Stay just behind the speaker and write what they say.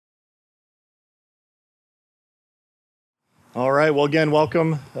All right. Well, again,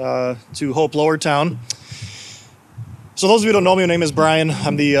 welcome to Hope Lowertown. So those of you who don't know me, my name is Brian.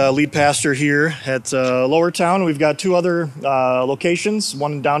 I'm the lead pastor here at Lowertown. We've got two other locations,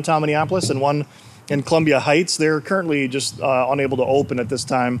 one in downtown Minneapolis and one in Columbia Heights. They're currently just unable to open at this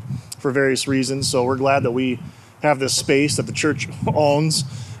time for various reasons. So we're glad that we have this space that the church owns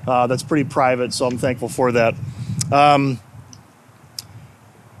that's pretty private. So I'm thankful for that.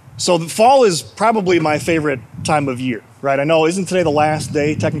 So the fall is probably my favorite time of year, right? I know, isn't today the last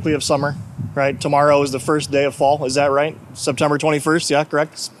day technically of summer, right? Tomorrow is the first day of fall, is that right? September 21st, yeah,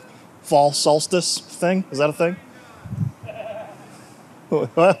 correct? Fall solstice thing, is that a thing?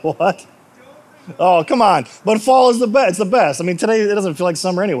 What? Oh, come on. But fall is the best, it's the best. I mean, today it doesn't feel like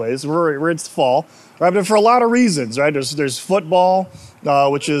summer anyways, it's fall, right? But for a lot of reasons, right? There's football,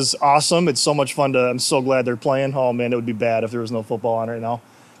 which is awesome. It's so much fun I'm so glad they're playing. Oh man, it would be bad if there was no football on right now.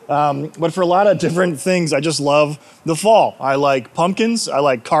 But for a lot of different things, I just love the fall. I like pumpkins. I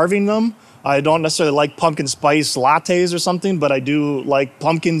like carving them. I don't necessarily like pumpkin spice lattes or something, but I do like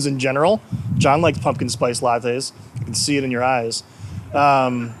pumpkins in general. John likes pumpkin spice lattes. You can see it in your eyes.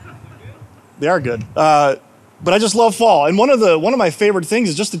 They are good. But I just love fall. And one of my favorite things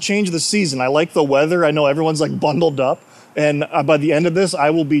is just to change the season. I like the weather. I know everyone's like bundled up. And by the end of this,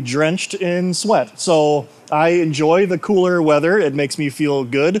 I will be drenched in sweat. So I enjoy the cooler weather. It makes me feel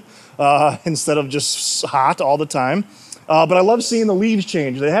good instead of just hot all the time. But I love seeing the leaves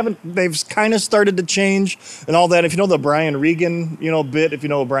change. They've kind of started to change and all that. If you know the Brian Regan, bit, if you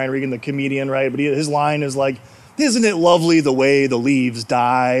know Brian Regan, the comedian, right? But his line is like, "Isn't it lovely the way the leaves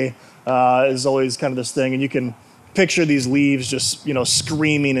die?" Is always kind of this thing. And you can picture these leaves just,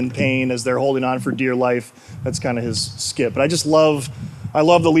 screaming in pain as they're holding on for dear life. That's kind of his skit. But I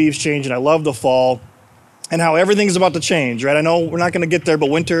love the leaves changing. I love the fall and how everything's about to change, right? I know we're not going to get there, but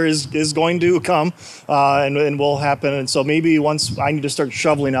winter is going to come and will happen. And so maybe once I need to start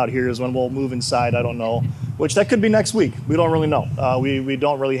shoveling out here is when we'll move inside. I don't know, which that could be next week. We don't really know. We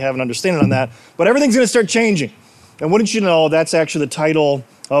don't really have an understanding on that. But everything's going to start changing. And wouldn't you know, that's actually the title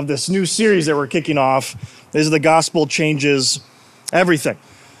of this new series that we're kicking off, is The Gospel Changes Everything.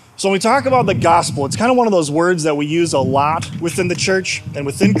 So when we talk about the gospel, it's kind of one of those words that we use a lot within the church and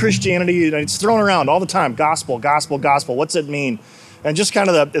within Christianity. It's thrown around all the time. Gospel, gospel, gospel. What's it mean? And just kind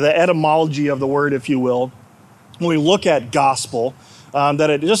of the etymology of the word, if you will, when we look at gospel, that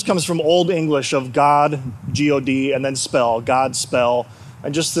it just comes from Old English of God, G-O-D, and then spell, God spell,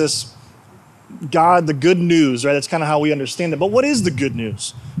 and just this God, the good news, right? That's kind of how we understand it. But what is the good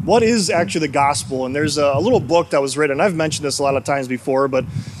news? What is actually the gospel? And there's a little book that was written, I've mentioned this a lot of times before, but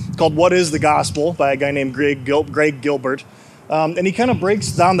it's called What is the Gospel by a guy named Greg Gilbert. And he kind of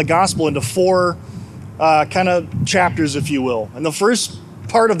breaks down the gospel into four kind of chapters, if you will. And the first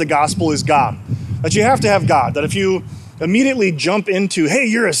part of the gospel is God. That you have to have God. That if you immediately jump into, hey,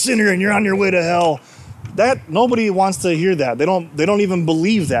 you're a sinner and you're on your way to hell, that nobody wants to hear that. They don't even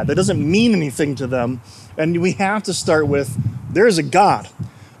believe that. That doesn't mean anything to them. And we have to start with, there is a God.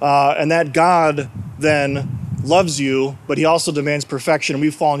 And that God then loves you, but he also demands perfection. And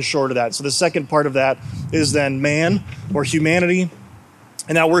we've fallen short of that. So the second part of that is then man or humanity,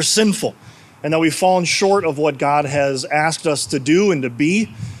 and that we're sinful and that we've fallen short of what God has asked us to do and to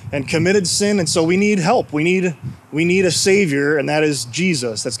be, and committed sin. And so we need help. We need a savior, and that is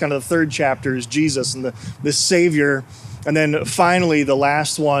Jesus. That's kind of the third chapter, is Jesus and the savior. And then finally, the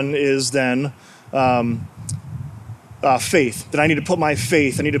last one is then faith. That I need to put my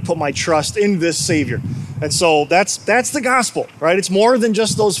faith, I need to put my trust in this savior. And so that's the gospel, right? It's more than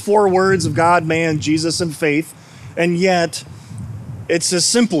just those four words of God, man, Jesus, and faith. And yet it's as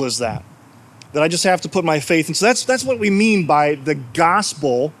simple as that I just have to put my faith in. So that's what we mean by the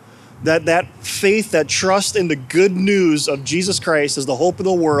gospel. That faith, that trust in the good news of Jesus Christ as the hope of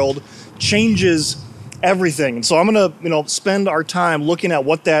the world changes everything. And so I'm going to, spend our time looking at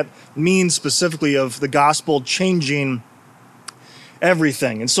what that means specifically of the gospel changing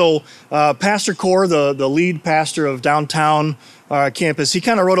everything. And so Pastor Core, the lead pastor of downtown campus, he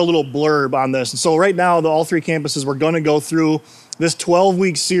kind of wrote a little blurb on this. And so right now, all three campuses, we're going to go through this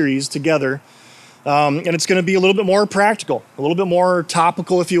 12-week series together. And it's going to be a little bit more practical, a little bit more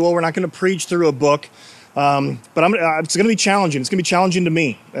topical, if you will. We're not going to preach through a book, but it's going to be challenging. It's going to be challenging to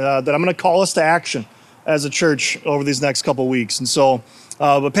me that I'm going to call us to action as a church over these next couple of weeks. And so,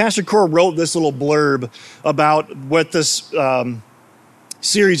 but Pastor Core wrote this little blurb about what this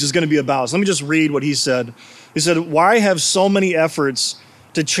series is going to be about. So let me just read what he said. He said, "Why have so many efforts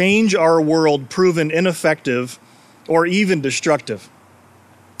to change our world proven ineffective or even destructive?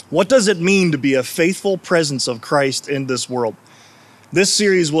 What does it mean to be a faithful presence of Christ in this world? This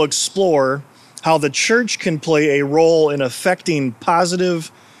series will explore how the church can play a role in affecting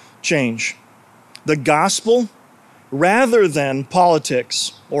positive change. The gospel, rather than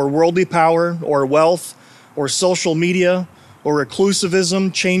politics or worldly power or wealth or social media or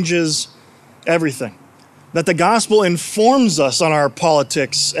reclusivism, changes everything. That the gospel informs us on our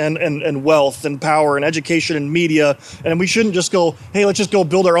politics and wealth and power and education and media. And we shouldn't just go, hey, let's just go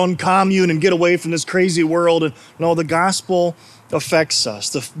build our own commune and get away from this crazy world. And no, the gospel affects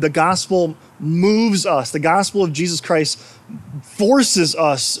us. The gospel moves us. The gospel of Jesus Christ forces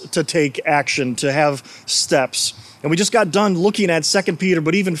us to take action, to have steps. And we just got done looking at 2 Peter,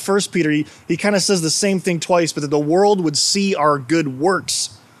 but even 1 Peter, he kind of says the same thing twice, but that the world would see our good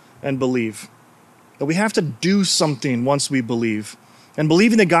works and believe. That we have to do something once we believe. And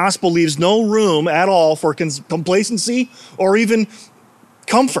believing the gospel leaves no room at all for complacency or even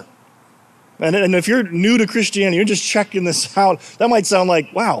comfort. And if you're new to Christianity, you're just checking this out, that might sound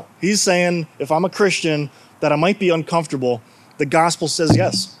like, wow, he's saying if I'm a Christian that I might be uncomfortable. The gospel says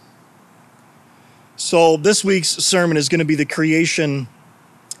yes. So this week's sermon is going to be the creation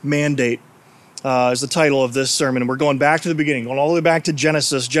mandate. Is the title of this sermon. And we're going back to the beginning, going all the way back to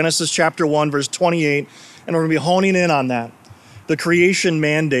Genesis chapter 1, verse 28, and we're going to be honing in on that, the creation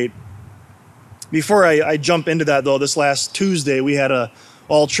mandate. Before I jump into that, though, this last Tuesday, we had a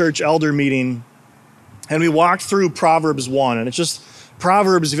all-church elder meeting, and we walked through Proverbs 1, and it's just,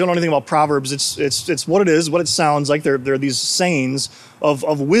 Proverbs, if you don't know anything about Proverbs, it's what it is, what it sounds like. They're these sayings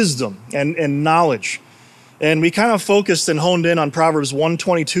of wisdom and knowledge. And we kind of focused and honed in on Proverbs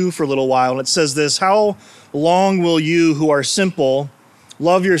 1:22 for a little while. And it says this, how long will you who are simple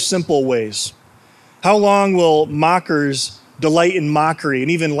love your simple ways? How long will mockers delight in mockery? And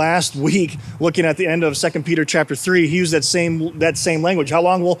even last week, looking at the end of 2 Peter chapter 3, he used that same language. How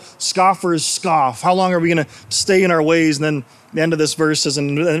long will scoffers scoff? How long are we going to stay in our ways? And then the end of this verse says,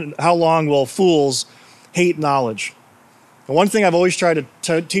 and how long will fools hate knowledge? And one thing I've always tried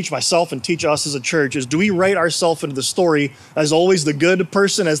to teach myself and teach us as a church is, do we write ourselves into the story as always the good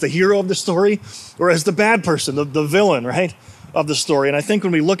person, as the hero of the story, or as the bad person, the villain, right, of the story? And I think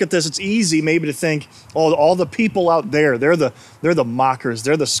when we look at this, it's easy maybe to think, oh, all the people out there, they're the mockers,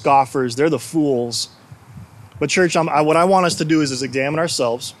 they're the scoffers, they're the fools. But church, what I want us to do is examine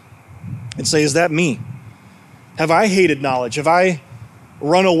ourselves and say, is that me? Have I hated knowledge? Have I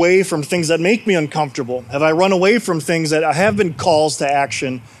run away from things that make me uncomfortable? Have I run away from things that have been calls to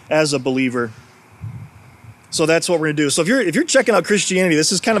action as a believer? So that's what we're going to do. So if you're checking out Christianity,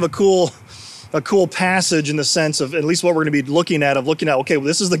 this is kind of a cool passage in the sense of at least what we're going to be looking at, okay, well,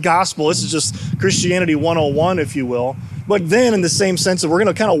 this is the gospel. This is just Christianity 101, if you will. But then in the same sense that we're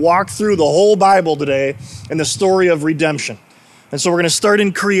going to kind of walk through the whole Bible today and the story of redemption. And so we're going to start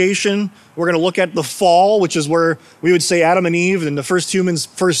in creation. We're going to look at the fall, which is where we would say Adam and Eve and the first humans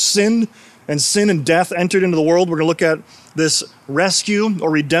first sinned, and sin and death entered into the world. We're going to look at this rescue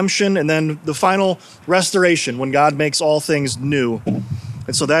or redemption, and then the final restoration when God makes all things new.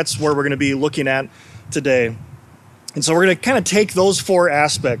 And so that's where we're going to be looking at today. And so we're going to kind of take those four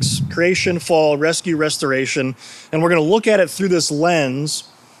aspects, creation, fall, rescue, restoration, and we're going to look at it through this lens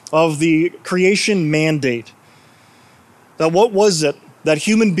of the creation mandate. That what was it that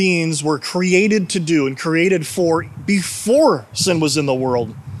human beings were created to do and created for before sin was in the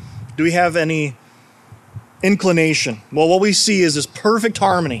world? Do we have any inclination? Well, what we see is this perfect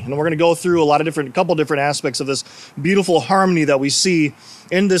harmony, and we're going to go through a couple different aspects of this beautiful harmony that we see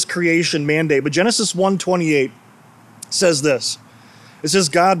in this creation mandate. But Genesis 1:28 says this. It says,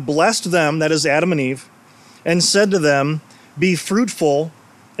 God blessed them, that is Adam and Eve, and said to them, be fruitful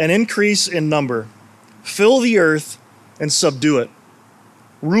and increase in number, fill the earth and subdue it.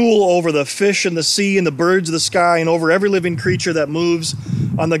 Rule over the fish in the sea and the birds of the sky and over every living creature that moves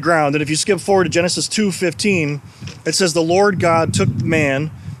on the ground. And if you skip forward to Genesis 2:15, it says, the Lord God took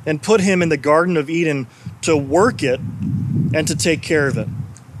man and put him in the Garden of Eden to work it and to take care of it.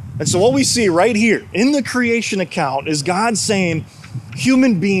 And so what we see right here in the creation account is God saying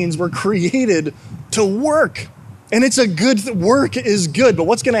human beings were created to work. And it's a good work is good, but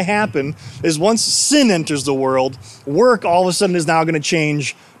what's going to happen is once sin enters the world, work all of a sudden is now going to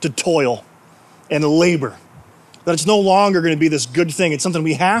change to toil and labor. That it's no longer going to be this good thing. It's something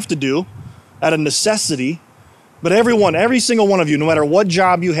we have to do out of necessity. But every single one of you, no matter what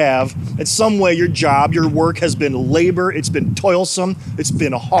job you have, in some way your work has been labor, it's been toilsome, it's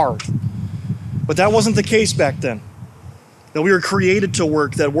been hard. But that wasn't the case back then. That we were created to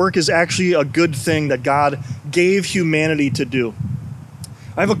work, that work is actually a good thing that God gave humanity to do.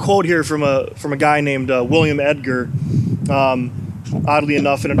 I have a quote here from a guy named William Edgar, oddly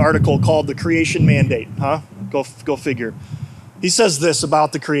enough, in an article called The Creation Mandate. Go figure. He says this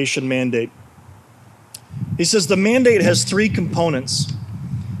about the creation mandate. He says the mandate has three components,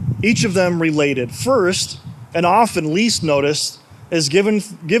 each of them related. First, and often least noticed, is given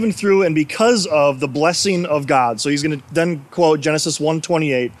through and because of the blessing of God. So he's going to then quote Genesis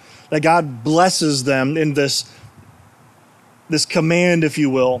 1:28, that God blesses them in this command, if you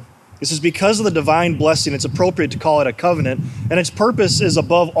will. He says, because of the divine blessing, it's appropriate to call it a covenant, and its purpose is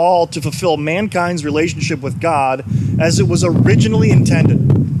above all to fulfill mankind's relationship with God as it was originally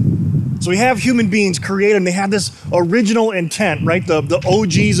intended. So we have human beings created, and they have this original intent, right? The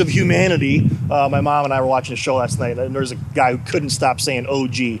OGs of humanity. My mom and I were watching a show last night, and there's a guy who couldn't stop saying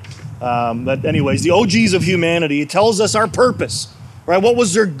OG. But anyways, the OGs of humanity tells us our purpose, right? What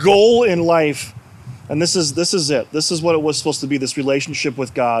was their goal in life? And this is it. This is what it was supposed to be, this relationship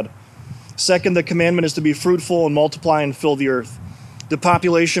with God. Second, the commandment is to be fruitful and multiply and fill the earth. The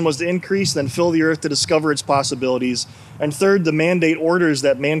population was to increase, then fill the earth to discover its possibilities. And third, the mandate orders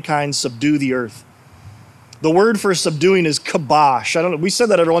that mankind subdue the earth. The word for subduing is kabosh. I don't know. We said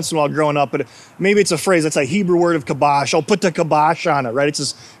that every once in a while growing up, but maybe it's a phrase. That's a Hebrew word of kabosh. I'll put the kibosh on it, right? It's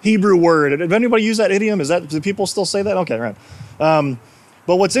this Hebrew word. Have anybody used that idiom? Do people still say that? Okay, right.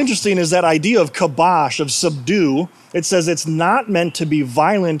 But what's interesting is that idea of kabosh, of subdue. It says it's not meant to be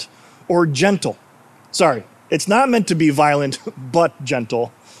violent or gentle. Sorry, it's not meant to be violent, but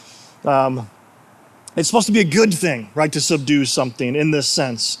gentle. It's supposed to be a good thing, right, to subdue something in this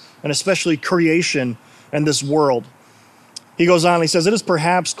sense, and especially creation and this world. He goes on, he says, it is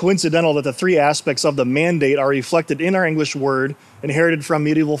perhaps coincidental that the three aspects of the mandate are reflected in our English word, inherited from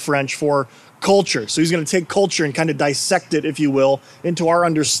medieval French, for culture. So he's going to take culture and kind of dissect it, if you will, into our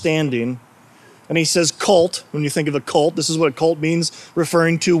understanding. And he says cult. When you think of a cult, this is what a cult means,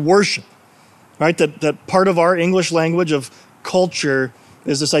 referring to worship, right? That part of our English language of culture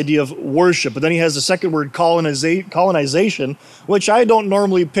is this idea of worship. But then he has the second word, colonization, which I don't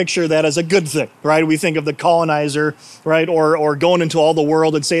normally picture that as a good thing, right? We think of the colonizer, right? Or going into all the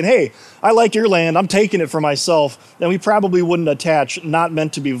world and saying, hey, I like your land, I'm taking it for myself. And we probably wouldn't attach not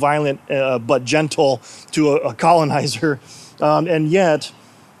meant to be violent, but gentle to a colonizer. And yet,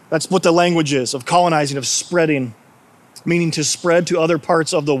 that's what the language is, of colonizing, of spreading, meaning to spread to other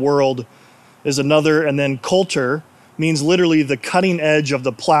parts of the world is another. And then culture means literally the cutting edge of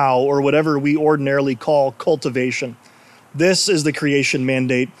the plow, or whatever we ordinarily call cultivation. This is the creation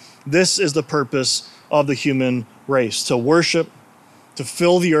mandate. This is the purpose of the human race, to worship, to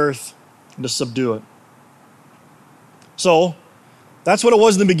fill the earth, and to subdue it. So that's what it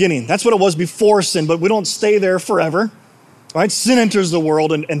was in the beginning. That's what it was before sin, but we don't stay there forever. Right? Sin enters the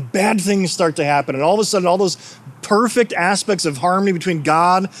world and bad things start to happen. And all of a sudden, all those perfect aspects of harmony between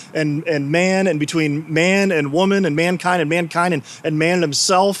God and man, and between man and woman, and mankind and man and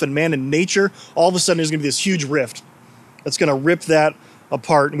himself, and man and nature, all of a sudden there's going to be this huge rift that's going to rip that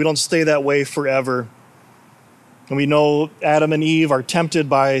apart. And we don't stay that way forever. And we know Adam and Eve are tempted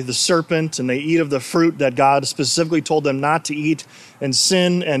by the serpent, and they eat of the fruit that God specifically told them not to eat, and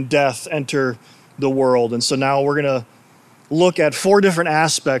sin and death enter the world. And so now we're going to look at four different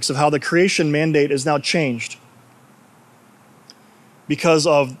aspects of how the creation mandate is now changed because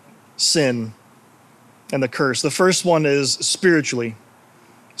of sin and the curse. The first one is spiritually.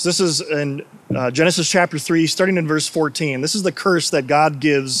 So this is in Genesis chapter 3, starting in verse 14. This is the curse that God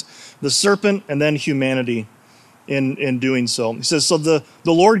gives the serpent and then humanity in doing so. He says, so the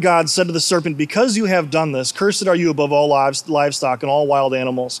Lord God said to the serpent, because you have done this, cursed are you above all livestock and all wild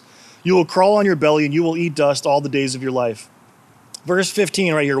animals. You will crawl on your belly and you will eat dust all the days of your life. Verse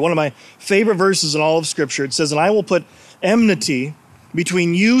 15 right here, one of my favorite verses in all of Scripture. It says, and I will put enmity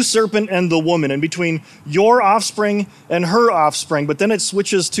between you, serpent, and the woman, and between your offspring and her offspring. But then it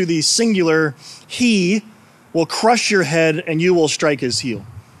switches to the singular, he will crush your head and you will strike his heel.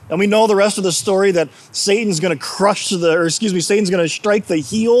 And we know the rest of the story, that Satan's going to strike the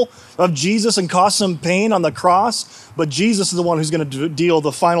heel of Jesus and cause him pain on the cross. But Jesus is the one who's going to deal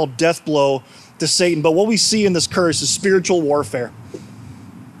the final death blow to Satan. But what we see in this curse is spiritual warfare.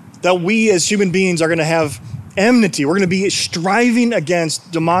 That we as human beings are going to have enmity. We're going to be striving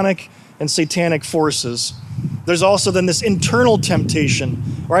against demonic and satanic forces. There's also then this internal temptation,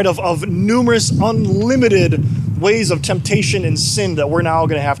 right, of numerous unlimited ways of temptation and sin that we're now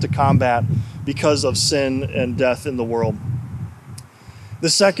going to have to combat because of sin and death in the world. The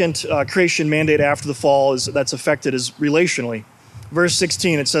second creation mandate after the fall that's affected is relationally. Verse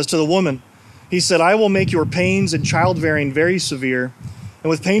 16, it says, to the woman, he said, I will make your pains in childbearing very severe, and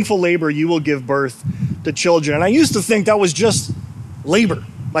with painful labor you will give birth to children. And I used to think that was just labor,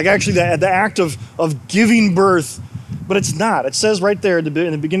 like actually the act of giving birth, but it's not. It says right there in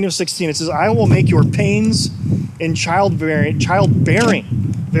the beginning of 16, it says, I will make your pains in childbearing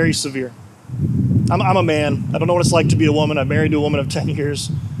very severe. I'm a man. I don't know what it's like to be a woman. I'm married to a woman of 10 years,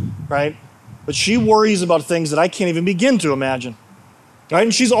 right? But she worries about things that I can't even begin to imagine, right?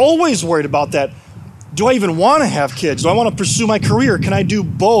 And she's always worried about that. Do I even want to have kids? Do I want to pursue my career? Can I do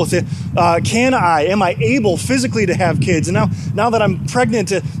both? Am I able physically to have kids? And now that I'm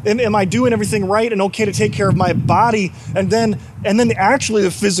pregnant, am I doing everything right and okay to take care of my body? And then actually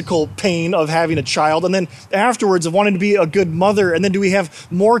the physical pain of having a child. And then afterwards of wanting to be a good mother. And then do we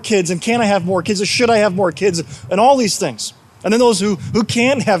have more kids? And can I have more kids? Or should I have more kids? And all these things. And then those who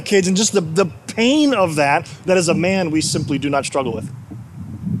can't have kids and just the pain of that as a man we simply do not struggle with.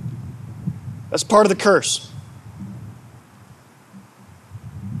 That's part of the curse.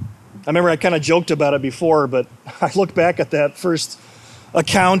 I remember I kind of joked about it before, but I look back at that first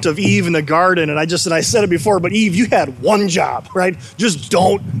account of Eve in the garden, and I said it before, but Eve, you had one job, right? Just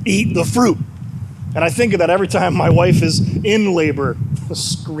don't eat the fruit. And I think of that every time my wife is in labor,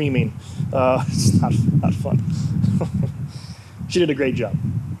 screaming. It's not fun. She did a great job.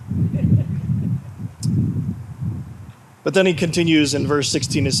 But then he continues in verse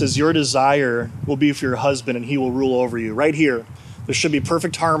 16. It says, your desire will be for your husband, and he will rule over you. Right here, there should be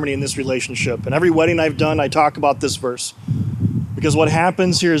perfect harmony in this relationship. And every wedding I've done, I talk about this verse. Because what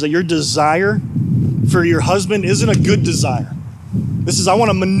happens here is that your desire for your husband isn't a good desire. This is, I want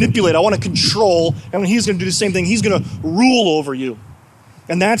to manipulate, I want to control, and when he's going to do the same thing, he's going to rule over you.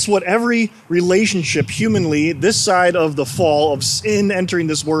 And that's what every relationship humanly, this side of the fall of sin entering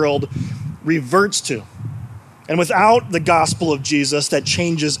this world, reverts to. And without the gospel of Jesus, that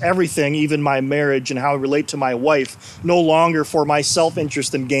changes everything, even my marriage and how I relate to my wife, no longer for my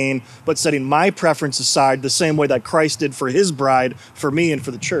self-interest and gain, but setting my preference aside the same way that Christ did for his bride, for me and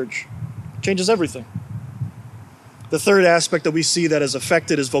for the church. It changes everything. The third aspect that we see that is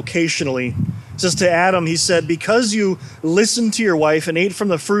affected is vocationally. It says to Adam, he said, because you listened to your wife and ate from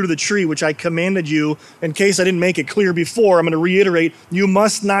the fruit of the tree, which I commanded you, in case I didn't make it clear before, I'm going to reiterate, you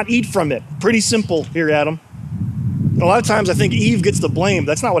must not eat from it. Pretty simple here, Adam. A lot of times I think Eve gets the blame.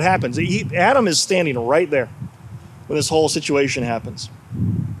 That's not what happens. Adam is standing right there when this whole situation happens.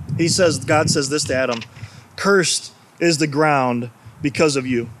 God says this to Adam, cursed is the ground because of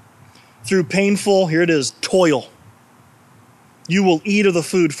you. Through painful, here it is, toil, you will eat of the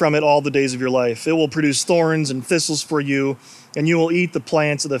food from it all the days of your life. It will produce thorns and thistles for you, and you will eat the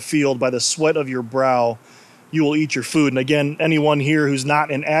plants of the field. By the sweat of your brow, you will eat your food. And again, anyone here who's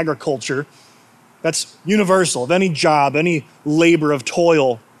not in agriculture, that's universal of any job, any labor of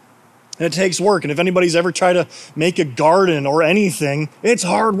toil. And it takes work. And if anybody's ever tried to make a garden or anything, it's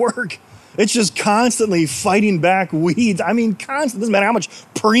hard work. It's just constantly fighting back weeds. I mean, constant. Doesn't matter how much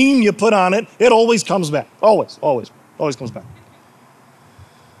preen you put on it, it always comes back. Always comes back.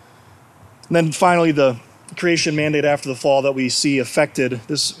 And then finally, the creation mandate after the fall that we see affected,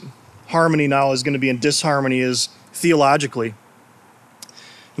 this harmony now is going to be in disharmony, is theologically.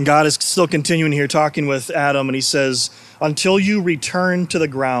 And God is still continuing here talking with Adam, and he says, until you return to the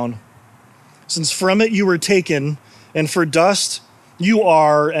ground, since from it you were taken, and for dust you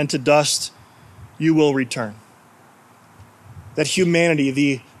are, and to dust you will return. That humanity,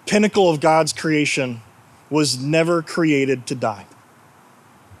 the pinnacle of God's creation, was never created to die.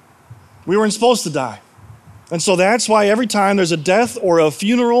 We weren't supposed to die. And so that's why every time there's a death or a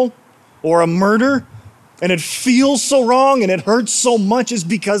funeral or a murder, and it feels so wrong and it hurts so much, is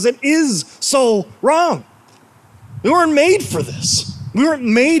because it is so wrong. We weren't made for this. We weren't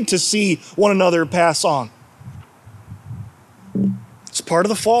made to see one another pass on. It's part of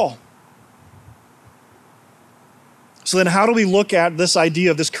the fall. So then how do we look at this idea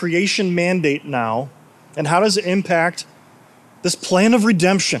of this creation mandate now, and how does it impact this plan of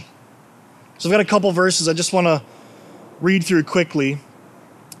redemption? So I've got a couple verses I just want to read through quickly.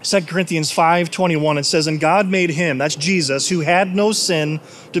 2 Corinthians 5:21, it says, and God made him, that's Jesus, who had no sin,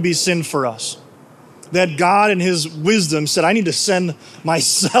 to be sin for us. That God in his wisdom said, I need to send my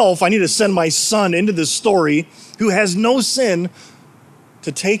son into this story who has no sin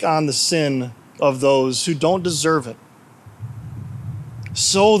to take on the sin of those who don't deserve it.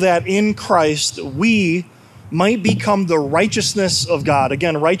 So that in Christ we might become the righteousness of God.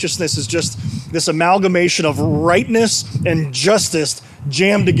 Again, righteousness is just this amalgamation of rightness and justice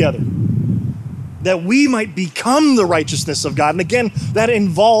jammed together. That we might become the righteousness of God. And again, that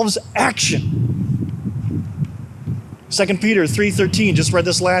involves action. 2 Peter 3:13, just read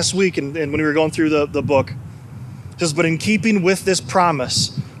this last week and when we were going through the book. It says, but in keeping with this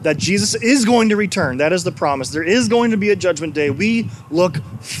promise that Jesus is going to return, that is the promise, there is going to be a judgment day, we look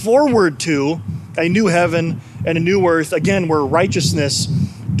forward to a new heaven and a new earth, again, where righteousness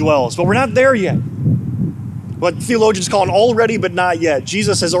dwells. But we're not there yet. what theologians call an already but not yet.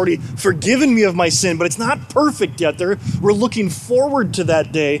 Jesus has already forgiven me of my sin, but it's not perfect yet. We're looking forward to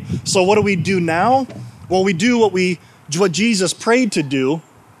that day. So what do we do now? Well, we do what Jesus prayed to do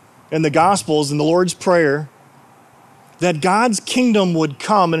in the Gospels, in the Lord's Prayer, that God's kingdom would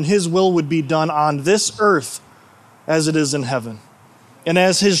come and his will would be done on this earth as it is in heaven. And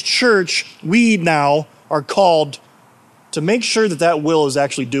as his church, we now are called to make sure that that will is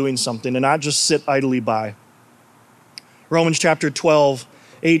actually doing something and not just sit idly by. Romans chapter 12,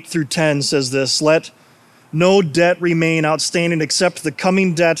 8 through 10 says this, "Let no debt remain outstanding except the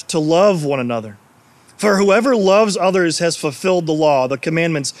coming debt to love one another. For whoever loves others has fulfilled the law, the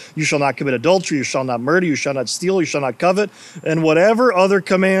commandments, you shall not commit adultery, you shall not murder, you shall not steal, you shall not covet, and whatever other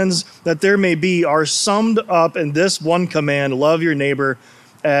commands that there may be are summed up in this one command, love your neighbor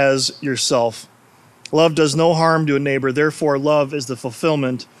as yourself. Love does no harm to a neighbor, therefore love is the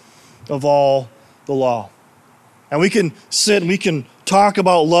fulfillment of all the law." And we can sit and we can talk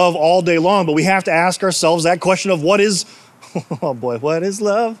about love all day long, but we have to ask ourselves that question of what is, oh boy, what is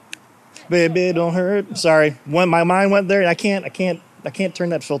love? Baby, don't hurt. Sorry, when my mind went there, and I can't turn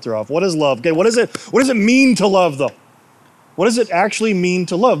that filter off. What is love? Okay, what does it mean to love though? What does it actually mean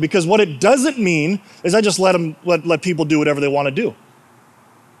to love? Because what it doesn't mean is I just let people do whatever they want to do.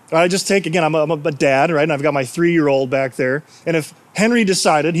 I just take, again, I'm a dad, right? And I've got my 3-year-old back there. And if Henry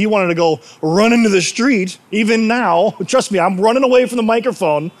decided he wanted to go run into the street, even now, trust me, I'm running away from the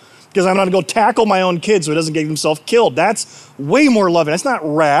microphone because I'm going to go tackle my own kid so he doesn't get himself killed. That's way more loving. That's not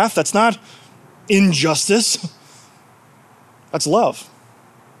wrath. That's not injustice. That's love.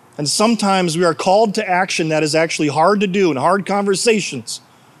 And sometimes we are called to action that is actually hard to do and hard conversations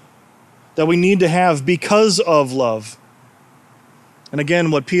that we need to have because of love. And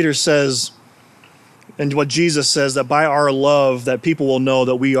again, what Peter says and what Jesus says, that by our love that people will know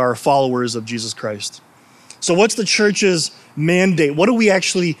that we are followers of Jesus Christ. So what's the church's mandate? What do we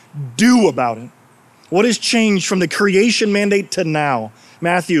actually do about it? What has changed from the creation mandate to now?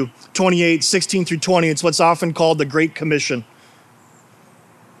 Matthew 28, 16 through 20, it's what's often called the Great Commission.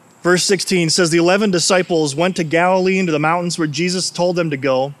 Verse 16 says, "The 11 disciples went to Galilee into the mountains where Jesus told them to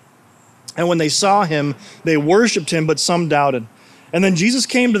go. And when they saw him, they worshiped him, but some doubted. And then Jesus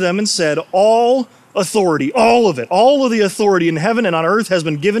came to them and said, 'All authority, all of it, all of the authority in heaven and on earth has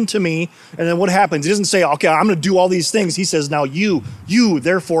been given to me.'" And then what happens? He doesn't say, "Okay, I'm going to do all these things." He says, "Now you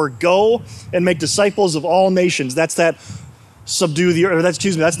therefore go and make disciples of all nations." That's that subdue the earth.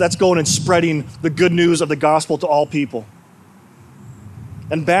 That's going and spreading the good news of the gospel to all people.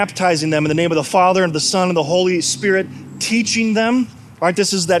 And baptizing them in the name of the Father and the Son and the Holy Spirit, teaching them, right?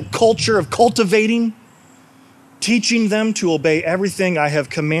 This is that culture of cultivating, teaching them to obey everything I have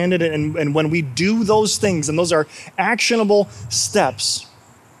commanded. And when we do those things, and those are actionable steps,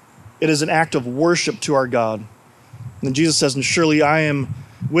 it is an act of worship to our God. And then Jesus says, "And surely I am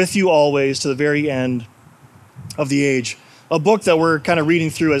with you always to the very end of the age." A book that we're kind of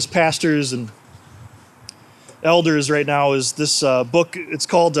reading through as pastors and elders right now is this book. It's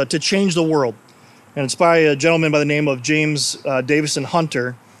called To Change the World. And it's by a gentleman by the name of James Davison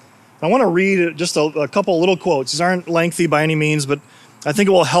Hunter. I want to read just a couple little quotes. These aren't lengthy by any means, but I think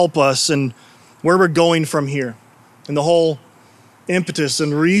it will help us in where we're going from here and the whole impetus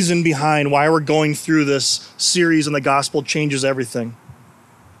and reason behind why we're going through this series on the gospel changes everything.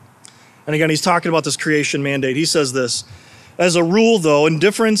 And again, he's talking about this creation mandate. He says this, "As a rule, though,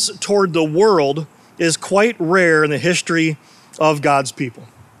 indifference toward the world is quite rare in the history of God's people."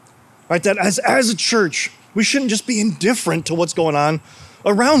 Right? That as a church, we shouldn't just be indifferent to what's going on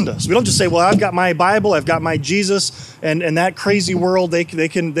around us. We don't just say, "Well, I've got my Bible, I've got my Jesus, and that crazy world, they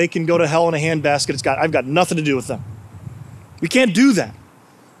can go to hell in a handbasket. I've got nothing to do with them." We can't do that.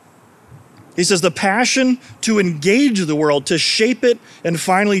 He says the passion to engage the world, to shape it and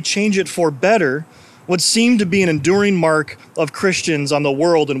finally change it for better, would seem to be an enduring mark of Christians on the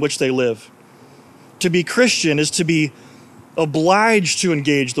world in which they live. To be Christian is to be obliged to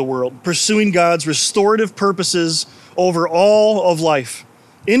engage the world, pursuing God's restorative purposes over all of life,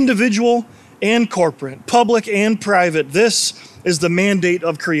 individual and corporate, public and private. This is the mandate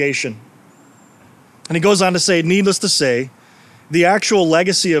of creation. And he goes on to say, needless to say, the actual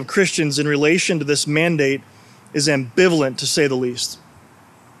legacy of Christians in relation to this mandate is ambivalent, to say the least.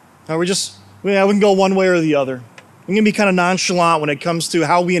 Now we can go one way or the other. We can be kind of nonchalant when it comes to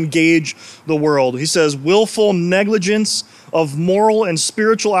how we engage the world. He says, willful negligence of moral and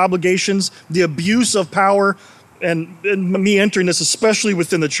spiritual obligations, the abuse of power, and me entering this especially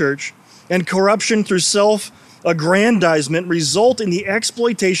within the church, and corruption through self-aggrandizement result in the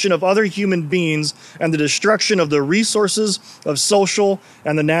exploitation of other human beings and the destruction of the resources of social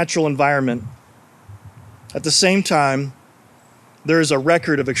and the natural environment. At the same time, there is a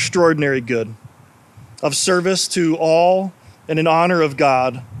record of extraordinary good, of service to all and in honor of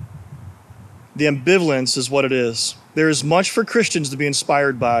God. The ambivalence is what it is. There is much for Christians to be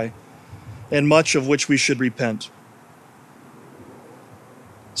inspired by, and much of which we should repent.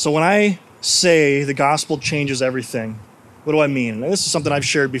 So when I say the gospel changes everything, what do I mean? And this is something I've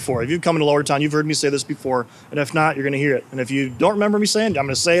shared before. If you've come to Lowertown, you've heard me say this before, and if not, you're going to hear it. And if you don't remember me saying it, I'm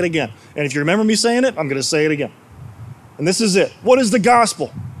going to say it again. And if you remember me saying it, I'm going to say it again. And this is it. What is the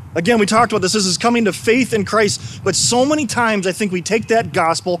gospel? Again, we talked about this. This is coming to faith in Christ. But so many times, I think we take that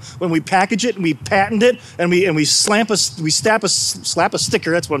gospel when we package it and we patent it and we slap a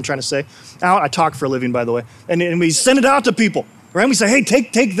sticker. That's what I'm trying to say. I talk for a living, by the way. And we send it out to people. Right? We say, hey,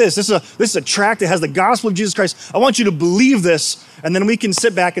 take this. This is a tract that has the gospel of Jesus Christ. I want you to believe this. And then we can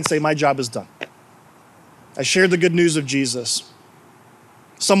sit back and say, my job is done. I shared the good news of Jesus.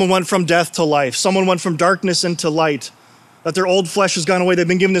 Someone went from death to life. Someone went from darkness into light. That their old flesh has gone away. They've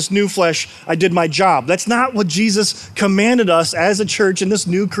been given this new flesh. I did my job. That's not what Jesus commanded us as a church in this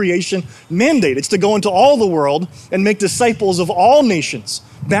new creation mandate. It's to go into all the world and make disciples of all nations,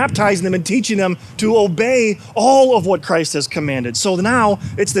 baptizing them and teaching them to obey all of what Christ has commanded. So now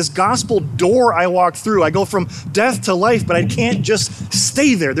it's this gospel door I walk through. I go from death to life, but I can't just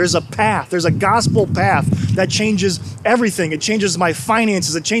stay there. There's a path. There's a gospel path that changes everything. It changes my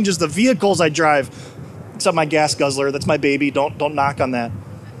finances. It changes the vehicles I drive. Except my gas guzzler, that's my baby. Don't knock on that.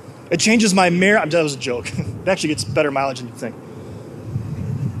 It changes my marriage. That was a joke. It actually gets better mileage than you think.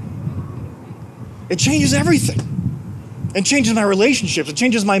 It changes everything. It changes my relationships. It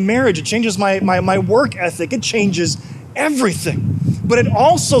changes my marriage. It changes my work ethic. It changes everything. But it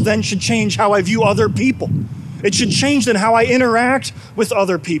also then should change how I view other people. It should change then how I interact with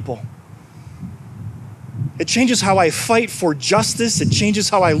other people. It changes how I fight for justice. It changes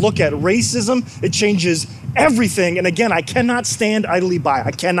how I look at racism. It changes everything. And again, I cannot stand idly by.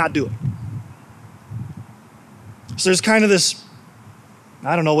 I cannot do it. So there's kind of this,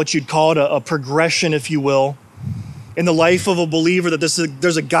 I don't know what you'd call it, a progression, if you will, in the life of a believer, that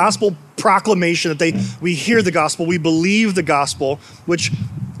there's a gospel proclamation, that we hear the gospel, we believe the gospel, which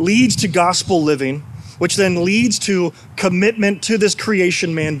leads to gospel living, which then leads to commitment to this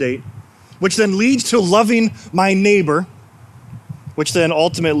creation mandate, which then leads to loving my neighbor, which then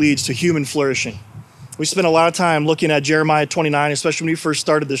ultimately leads to human flourishing. We spent a lot of time looking at Jeremiah 29, especially when we first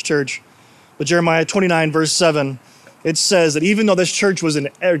started this church. But Jeremiah 29, verse 7, it says that even though this church was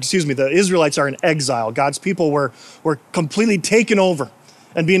the Israelites are in exile, God's people were completely taken over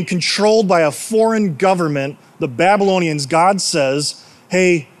and being controlled by a foreign government, the Babylonians, God says,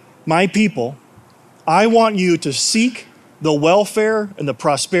 hey, my people, I want you to seek the welfare and the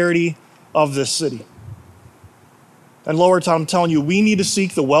prosperity of this city. And Lowertown, I'm telling you, we need to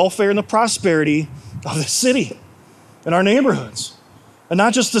seek the welfare and the prosperity of the city and our neighborhoods. And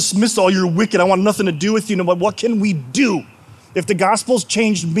not just dismiss, oh, you're wicked, I want nothing to do with you. No, but what can we do? If the gospel's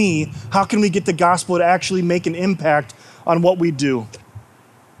changed me, how can we get the gospel to actually make an impact on what we do?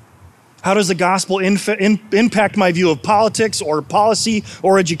 How does the gospel impact my view of politics or policy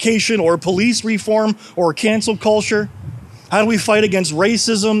or education or police reform or cancel culture? How do we fight against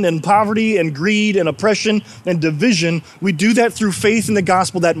racism and poverty and greed and oppression and division? We do that through faith in the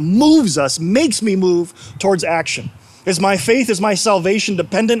gospel that moves us, makes me move towards action. Is my faith, is my salvation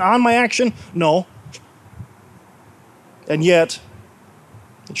dependent on my action? No. And yet,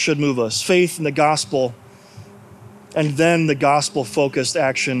 it should move us. Faith in the gospel and then the gospel-focused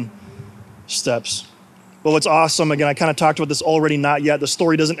action steps. But what's awesome, again, I kind of talked about this already, not yet. The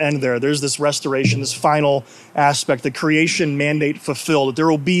story doesn't end there. There's this restoration, this final aspect, the creation mandate fulfilled. That there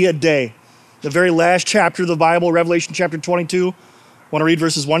will be a day. The very last chapter of the Bible, Revelation chapter 22, I want to read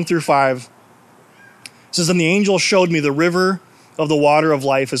verses 1 through 5. It says, and the angel showed me the river of the water of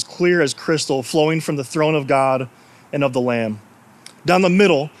life, as clear as crystal, flowing from the throne of God and of the Lamb. Down the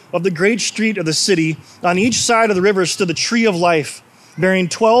middle of the great street of the city, on each side of the river stood the tree of life, bearing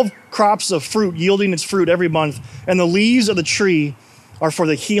 12 crops of fruit, yielding its fruit every month. And the leaves of the tree are for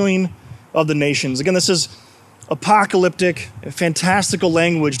the healing of the nations. Again, this is apocalyptic, fantastical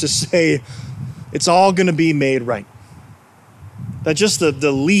language to say it's all going to be made right. That just the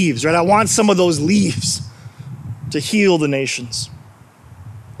leaves, right? I want some of those leaves to heal the nations.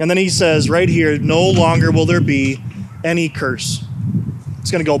 And then he says right here, no longer will there be any curse.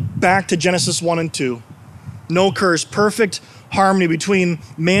 It's going to go back to Genesis 1 and 2. No curse, perfect harmony between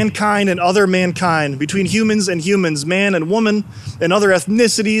mankind and other mankind, between humans and humans, man and woman, and other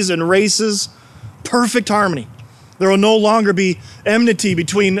ethnicities and races. Perfect harmony. There will no longer be enmity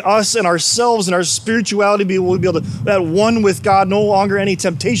between us and ourselves, and our spirituality will be able to be one with God. No longer any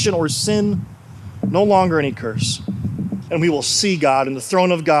temptation or sin. No longer any curse. And we will see God, and the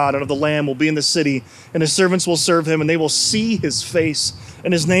throne of God and of the Lamb will be in the city, and his servants will serve him, and they will see his face,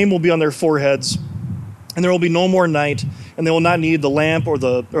 and his name will be on their foreheads. And there will be no more night, and they will not need the lamp or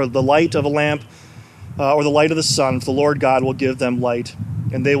the light of a lamp or the light of the sun, for the Lord God will give them light,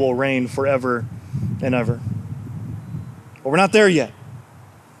 and they will reign forever and ever. But we're not there yet.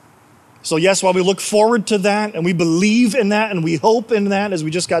 So yes, while we look forward to that, and we believe in that, and we hope in that, as we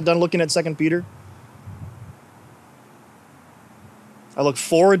just got done looking at 2 Peter, I look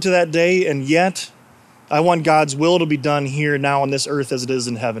forward to that day, and yet I want God's will to be done here now on this earth as it is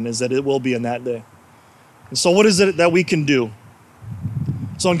in heaven, is that it will be in that day. And so what is it that we can do?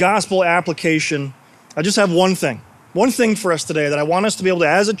 So in gospel application, I just have one thing for us today that I want us to be able to,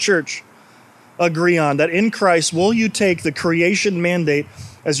 as a church, agree on, that in Christ, will you take the creation mandate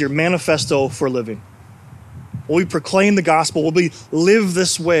as your manifesto for living? Will we proclaim the gospel? Will we live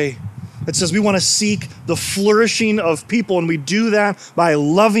this way? It says we want to seek the flourishing of people, and we do that by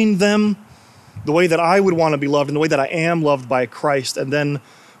loving them the way that I would want to be loved and the way that I am loved by Christ. And then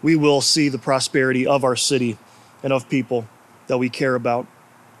we will see the prosperity of our city and of people that we care about.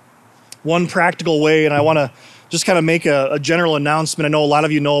 One practical way, and I want to just kind of make a general announcement. I know a lot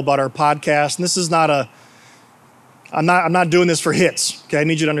of you know about our podcast, and this is not I'm not doing this for hits, okay? I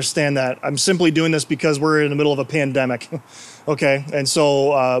need you to understand that. I'm simply doing this because we're in the middle of a pandemic, okay? And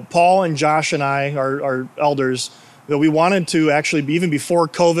so Paul and Josh and I, our elders, that we wanted to actually, even before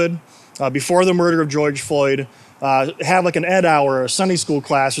COVID, before the murder of George Floyd, have like an ed hour or a Sunday school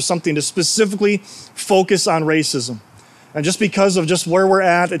class or something to specifically focus on racism. And just because of just where we're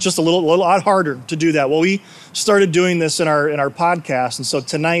at, it's just a little lot harder to do that. Well, we started doing this in our podcast, and so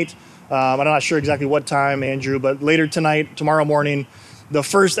tonight, I'm not sure exactly what time, Andrew, but later tonight, tomorrow morning, the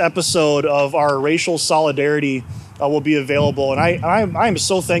first episode of our racial solidarity will be available. And I am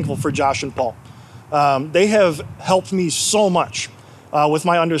so thankful for Josh and Paul. They have helped me so much with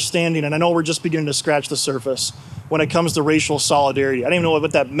my understanding, and I know we're just beginning to scratch the surface when it comes to racial solidarity. I didn't even know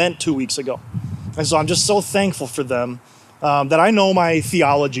what that meant 2 weeks ago. And so I'm just so thankful for them that I know my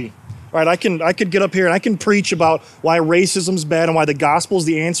theology. Right, I could get up here and I can preach about why racism's bad and why the gospel is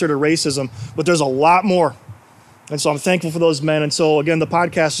the answer to racism, but there's a lot more. And so I'm thankful for those men. And so again, the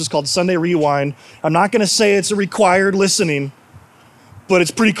podcast is called Sunday Rewind. I'm not going to say it's a required listening, but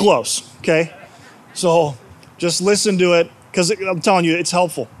it's pretty close, okay? So just listen to it, because I'm telling you, it's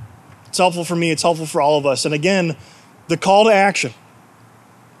helpful. It's helpful for me. It's helpful for all of us. And again, the call to action.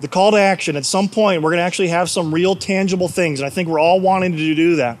 The call to action, at some point, we're going to actually have some real tangible things. And I think we're all wanting to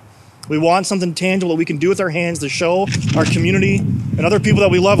do that. We want something tangible that we can do with our hands to show our community and other people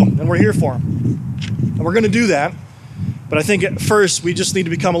that we love them and we're here for them. And we're going to do that. But I think at first we just need to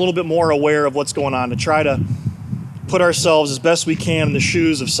become a little bit more aware of what's going on, to try to put ourselves as best we can in the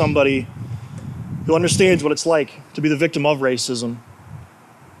shoes of somebody who understands what it's like to be the victim of racism.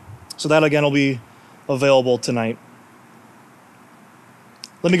 So that again will be available tonight.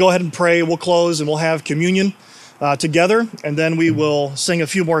 Let me go ahead and pray. We'll close and we'll have communion together, and then we will sing a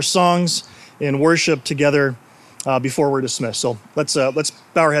few more songs in worship together before we're dismissed. So let's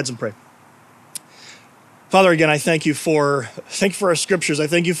bow our heads and pray. Father, again, I thank you for our scriptures. I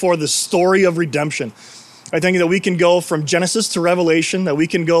thank you for the story of redemption. I thank you that we can go from Genesis to Revelation, that we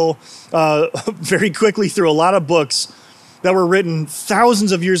can go very quickly through a lot of books that were written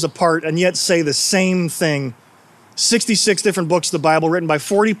thousands of years apart and yet say the same thing. 66 different books of the Bible written by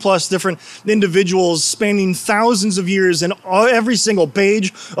 40 plus different individuals spanning thousands of years, and every single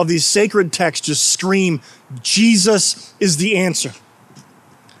page of these sacred texts just scream, Jesus is the answer.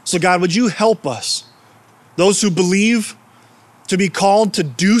 So God, would you help us, those who believe, to be called to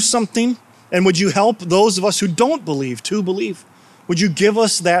do something, and would you help those of us who don't believe to believe? Would you give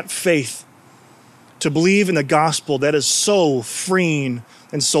us that faith to believe in the gospel that is so freeing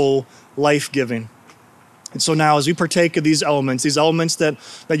and so life-giving? And so now as we partake of these elements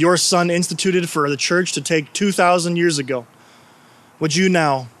that your Son instituted for the church to take 2,000 years ago, would you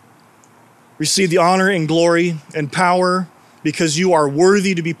now receive the honor and glory and power, because you are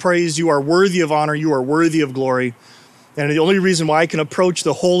worthy to be praised, you are worthy of honor, you are worthy of glory. And the only reason why I can approach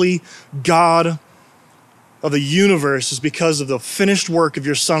the holy God of the universe is because of the finished work of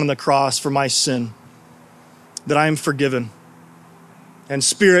your Son on the cross for my sin, that I am forgiven. And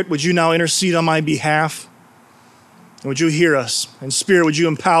Spirit, would you now intercede on my behalf? And would you hear us? And Spirit, would you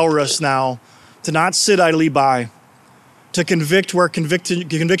empower us now to not sit idly by, to convict where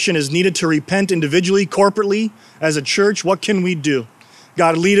conviction is needed, to repent individually, corporately, as a church? What can we do?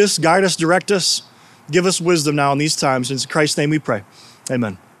 God, lead us, guide us, direct us. Give us wisdom now in these times. In Christ's name we pray.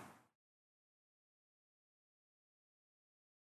 Amen.